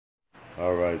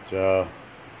All right, y'all.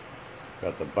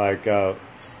 Got the bike out.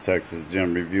 It's Texas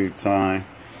gym review time.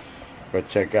 Go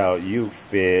check out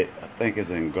Youfit. I think it's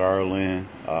in Garland.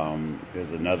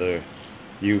 There's another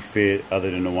Youfit other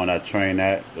than the one I train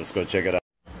at. Let's go check it out.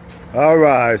 All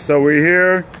right, so we're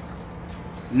here.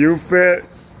 Youfit.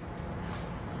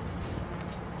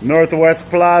 Northwest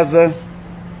Plaza.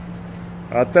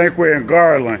 I think we're in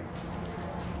Garland.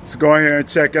 Let's go in here and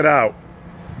check it out.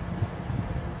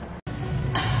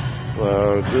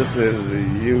 So this is the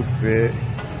Youfit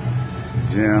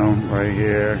gym right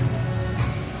here.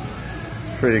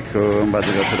 It's pretty cool. I'm about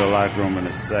to go to the locker room in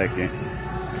a second.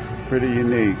 Pretty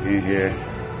unique in here.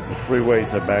 The free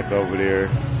weights are back over there.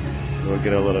 We'll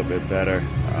get a little bit better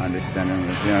understanding of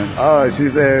the gym. Oh, she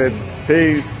said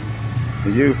peace. The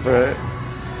Youfit.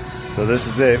 So this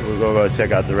is it. We're gonna go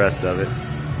check out the rest of it.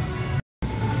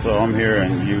 So I'm here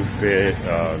in Youfit,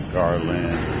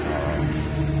 Garland.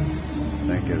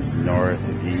 I think it's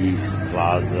Northeast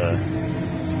Plaza.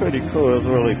 It's pretty cool. It's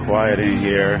really quiet in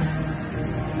here.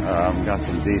 Got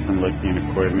some decent looking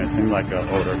equipment. Seems like an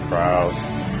older crowd.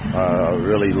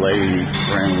 Really lady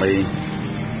friendly.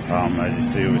 As you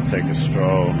see, we take a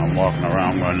stroll. I'm walking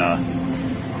around. I'm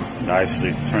gonna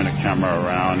actually turn the camera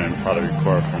around and probably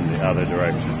record from the other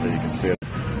direction so you can see it.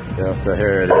 Yeah, so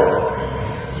here it is.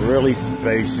 It's really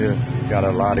spacious. Got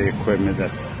a lot of equipment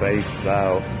that's spaced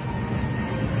out.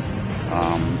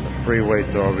 The free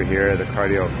weights are over here. The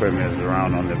cardio equipment is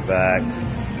around on the back.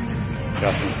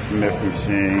 Got some Smith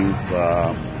machines,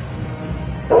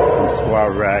 some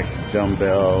squat racks,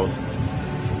 dumbbells,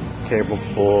 cable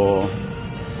pull,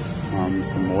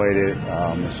 some weighted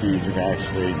machines you can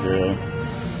actually do.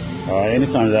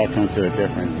 Anytime that I come to a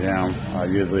different gym, I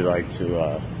usually like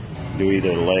to do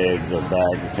either legs or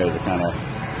back because it kind of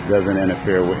doesn't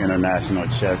interfere with International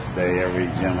Chest Day. Every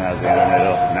gym has an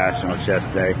International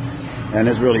Chest Day. And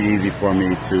it's really easy for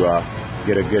me to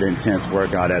get a good intense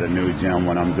workout at a new gym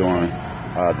when I'm doing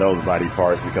those body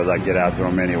parts because I get after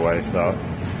them anyway. So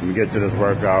when we get to this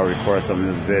workout, record some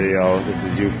of this video. This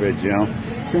is Youfit Gym.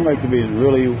 Seems like to be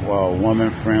really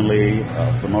woman friendly,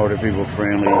 some older people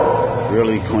friendly,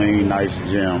 really clean, nice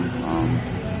gym.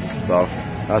 So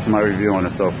that's my review on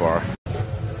it so far.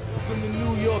 From the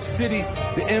New York City,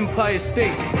 the Empire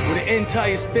State, where the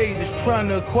entire state is trying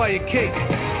to acquire cake.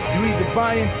 You either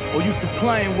buying or you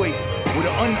supplying weight. Where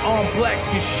the unarmed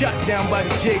blacks get shot down by the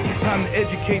Jakes. It's time to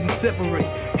educate and separate.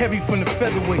 Heavy from the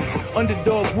featherweights.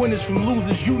 Underdog winners from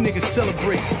losers, you niggas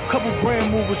celebrate. Couple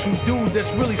brand movers from dudes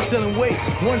that's really selling weight.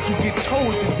 Ones who get told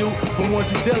what to do from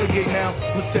ones who delegate now.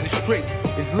 Let's set it straight.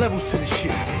 There's levels to this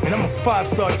shit. And I'm a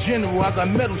 5-star general. I got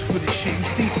medals for this shit. You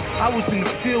see, I was in the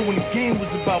field when the game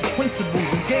was about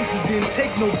principles. And gangsters didn't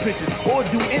take no pictures or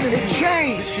do interviews.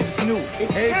 This shit is new.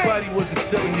 Everybody wasn't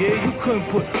selling, yeah. You couldn't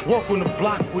walk on the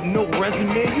block with no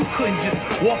resume. You couldn't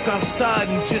just walk outside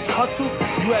and just hustle.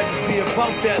 You had to be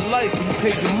about that life when you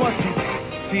paid the muscle.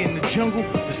 See, in the jungle,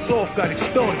 the soft got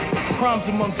extorted. Crimes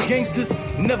amongst gangsters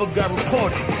never got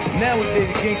reported. Nowadays,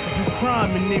 the gangsters do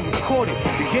crime and they record it.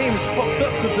 The game is fucked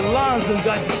up because the lines done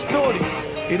got distorted.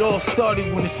 It all started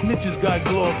when the snitches got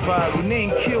glorified. When they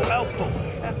ain't killed Alpo.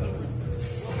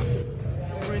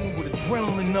 With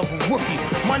adrenaline of a rookie.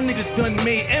 My niggas done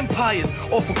made empires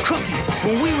off a cookie.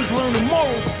 When we was learning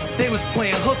morals, they was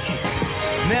playing hooky.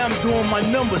 Now I'm doing my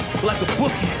numbers like a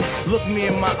bookie. Look me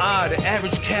in my eye, the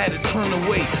average cat to turn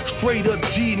away. Straight up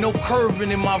G, no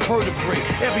curving in my vertebrae.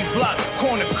 Every block,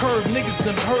 corner, curve, niggas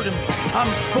done heard of me.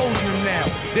 I'm exposing them now.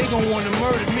 They gon' wanna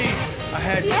murder me. I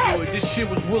had to do it. This shit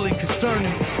was really concerning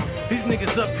me. These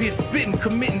niggas up here spitting,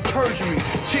 committing perjury.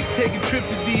 Chicks taking trips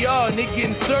to DR and they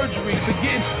getting surgery.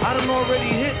 Forgetting I done already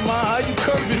hit my, how you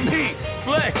curving me?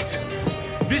 Flex.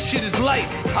 This shit is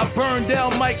light. I burn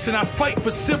down mics and I fight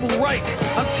for civil rights.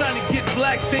 I'm trying to get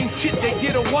black, same shit they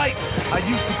get a white. I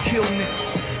used to kill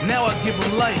niggas. Now I give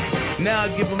them light. Now I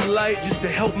give them light just to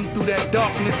help them through that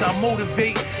darkness. I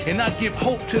motivate and I give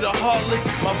hope to the heartless.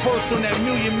 My verse on that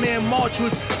million-man march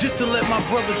was just to let my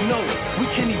brothers know we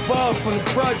can evolve from the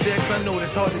projects. I know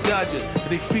that's hard to digest, but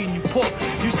they feeding you pork.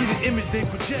 You see the image they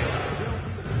project.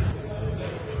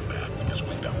 Because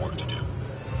we've got work to do.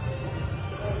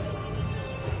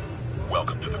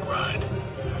 Welcome to the grind.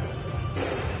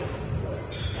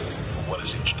 For what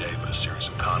is each day but a series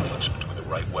of conflicts between the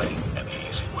right way and the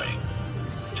easy way.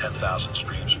 10,000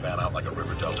 streams fan out like a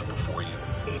river delta before you,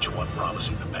 each one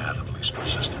promising the path of least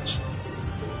resistance.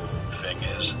 Thing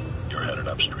is, you're headed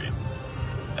upstream.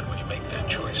 And when you make that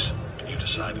choice, and you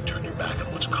decide to turn your back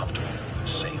on what's comfortable and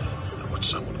safe, and what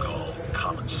some would call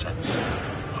common sense,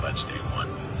 well, that's day one.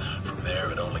 From there,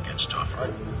 it only gets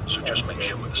tougher. So just make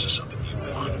sure this is something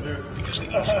you want, because the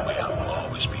easy way out will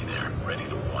always be there,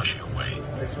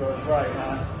 Towards right,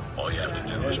 huh? All you have to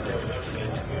do is pick up your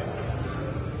feet.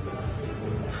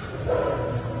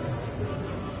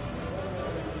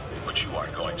 But you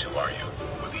aren't going to, are you?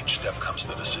 With each step comes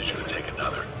the decision to take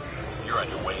another. You're on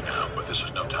your way now, but this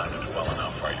is no time to dwell on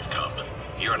how far you've come.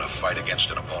 You're in a fight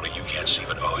against an opponent you can't see,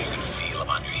 but oh, you can feel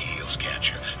him on your heels, can't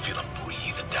you? Feel him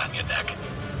breathing down your neck.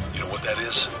 You know what that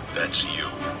is? That's you.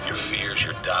 Your fears,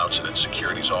 your doubts, and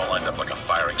insecurities all lined up like a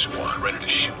firing squad, ready to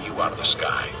shoot you out of the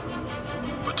sky.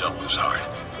 But don't lose heart.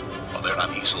 While they're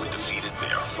not easily defeated, they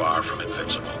are far from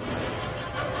invincible.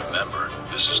 Remember,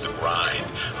 this is the grind,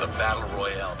 the battle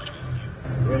royale between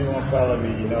you. If anyone follow me,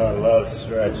 you know I love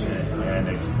stretching and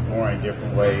exploring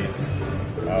different ways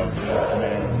of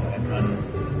loosening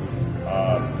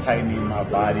and tightening my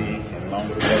body and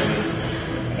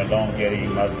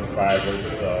elongating muscle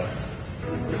fibers. So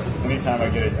anytime I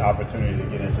get an opportunity to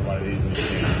get into one of these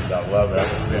machines, I love it. I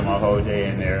can spend my whole day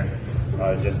in there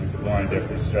just exploring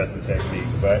different stretching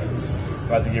techniques. But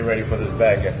about to get ready for this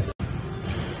back exercise.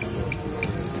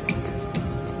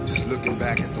 Just looking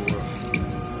back at the world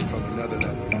from another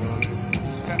level, you know?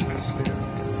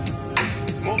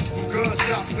 Multiple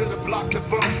gunshots to the block, the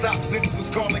fun stops. Niggas was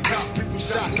calling cops, people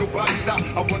shot, nobody stopped.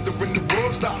 I wonder when the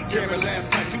world stopped. Caring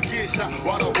last night, 2 kids shot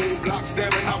while the whole block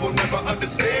staring. I will never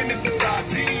understand this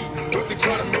society. If they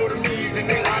try to murder me, then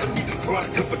they lie to me.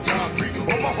 Product of a time breed.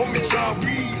 All my homies try to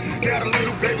read. Now the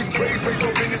little baby's crazy, raised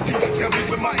no fantasy. Tell me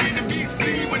when my enemies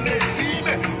flee when they see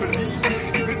me. Believe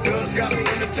me, even thugs gotta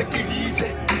learn to take it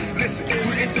easy. Listen, through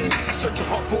the intimacy, search your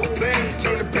heart for a plan.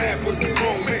 Turn it bad boys to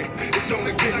grown man. It's on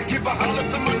again. Give a holler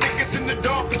to my niggas in the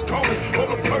darkest corners.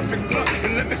 Roll a perfect blunt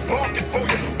and let me spark it for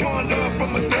you. One love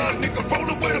from a thug nigga.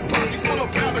 Rollin' with a posse full of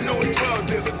paranoid drug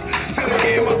dealers. Till the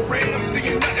end, my friends, I'm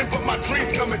seeing nothing but my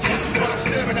dreams coming true. While I'm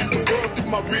staring at the world through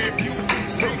my rear view.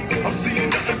 See, I'm seeing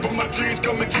nothing but my dreams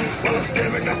coming true. While I'm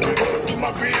staring at the world through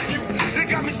my rear view. They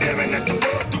got me staring at the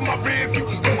world through my rear view.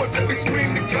 Go and let me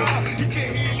scream to God. He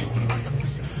can't hear you.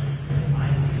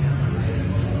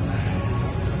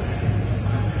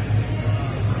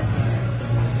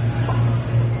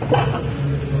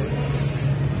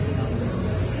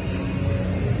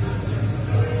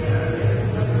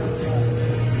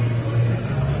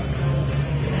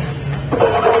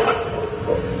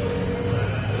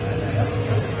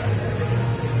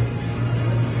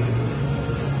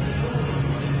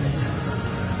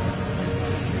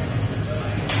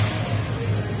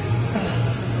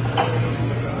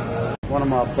 One of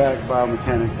my back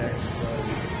biomechanic exercises.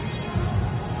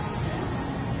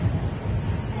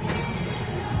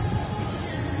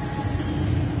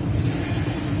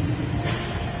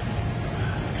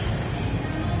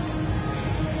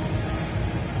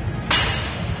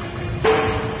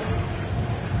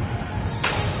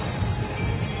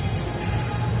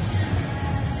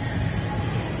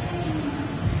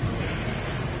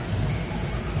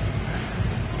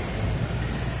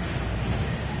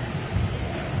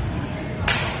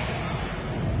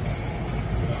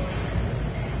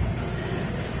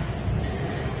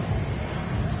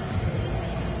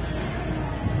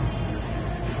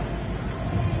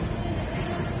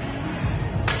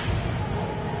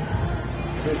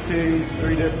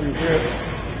 Three different grips,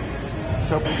 a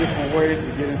couple different ways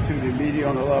to get into the medial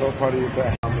and the lateral part of your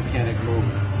back. Mechanic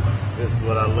movement. This is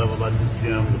what I love about this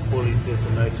gym. The pulley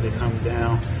system actually comes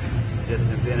down. Just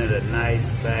invented a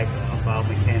nice back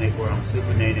biomechanic where I'm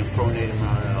supinating and pronating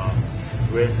my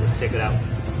wrists. Let's check it out.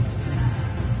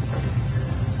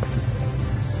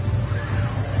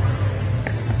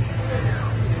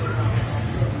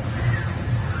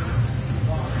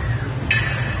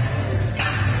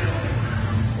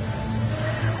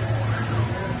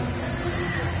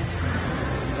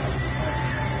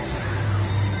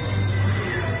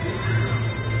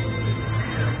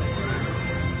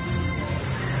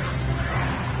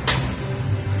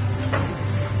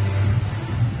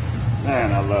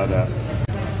 Man, I love that.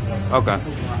 Okay.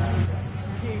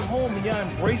 Came home and y'all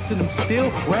embracing them still,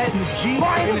 ratting the G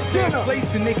in the same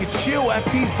place and they could chill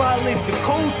after he violated the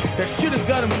codes that should have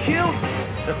got him killed.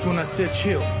 That's when I said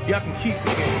chill. Y'all can keep the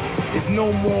game. There's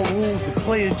no more rules. The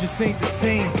players just ain't the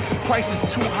same. Price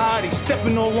is too high. They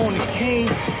stepping all on the cane.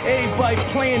 Everybody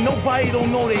playing. Nobody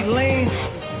don't know they lane.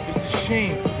 It's a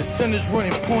shame. The center's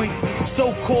running point.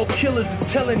 So-called killers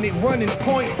is telling they running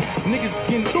point. Niggas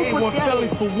getting A1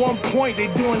 felons for 1 point. They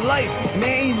doing life. And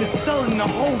they ain't even selling the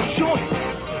whole joint.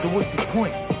 So what's the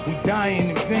point? We dying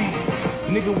in vain.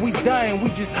 Nigga, we dying, we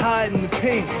just hiding the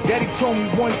pain. Daddy told me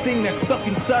one thing that's stuck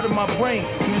inside of my brain. Do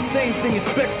the same thing,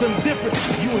 expect something different.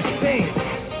 You insane.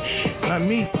 Shh, not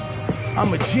me.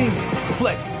 I'm a genius.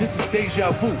 Flex, this is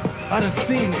deja vu. I done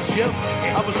seen this, yo.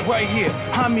 I was right here,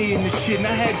 hide me in this shit, and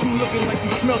I had you looking like you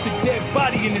smelled a dead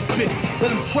body in this bitch.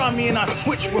 Let him try me and I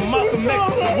switch from Malcolm X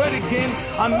to Red again.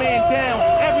 I man down,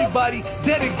 everybody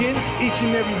dead again. Each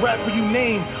and every rapper you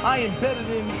name, I am better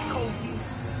than these cold.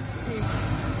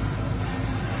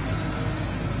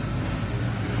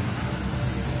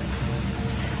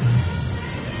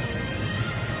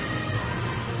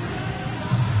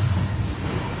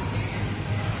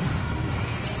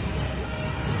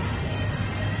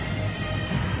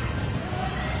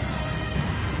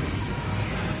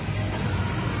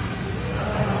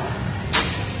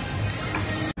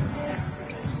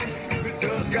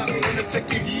 Gotta learn to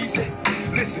take it easy.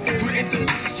 Listen, through the internet,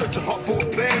 search your heart for a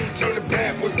plan. Turn it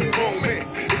bad with the grown man.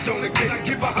 It's only good.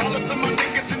 Give a holler to my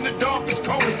niggas in the darkest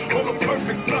corners. Hold a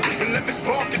perfect blunt and let me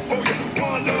spark it for you.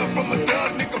 One love from a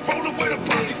thug nigga, rolling with a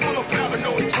posse full of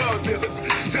paranoid drug dealers.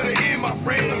 To the end, my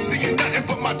friends, I'm seeing nothing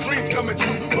but my dreams coming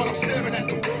true while I'm staring at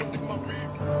the world through my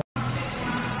rear.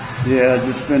 Yeah, I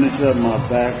just finished up my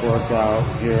back workout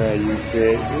here at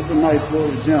Youfit. It was a nice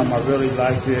little gym. I really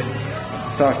liked it.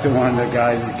 Talked to one of the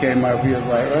guys that came up. He was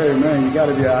like, "Hey man, you got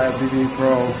to be an IFBB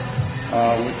pro."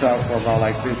 We talked for about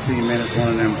like 15 minutes. One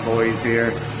of the employees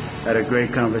here had a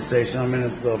great conversation. I'm in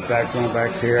this little back room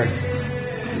back here.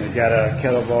 And they got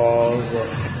kettlebells,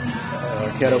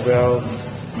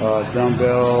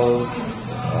 dumbbells,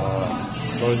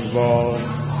 fuzz balls,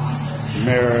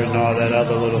 mirror, and all that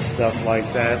other little stuff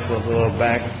like that. So it's a little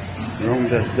back room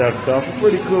that's ducked off. A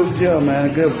pretty cool gym, man.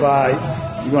 A good vibe.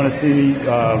 You're going to see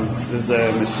there's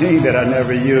a machine that I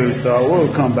never used, so I will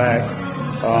come back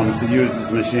to use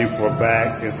this machine for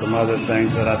back and some other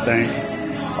things that I think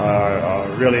are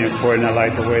really important. I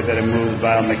like the way that it moves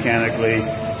biomechanically.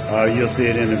 You'll see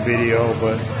it in the video,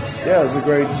 but yeah, it's a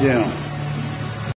great gym.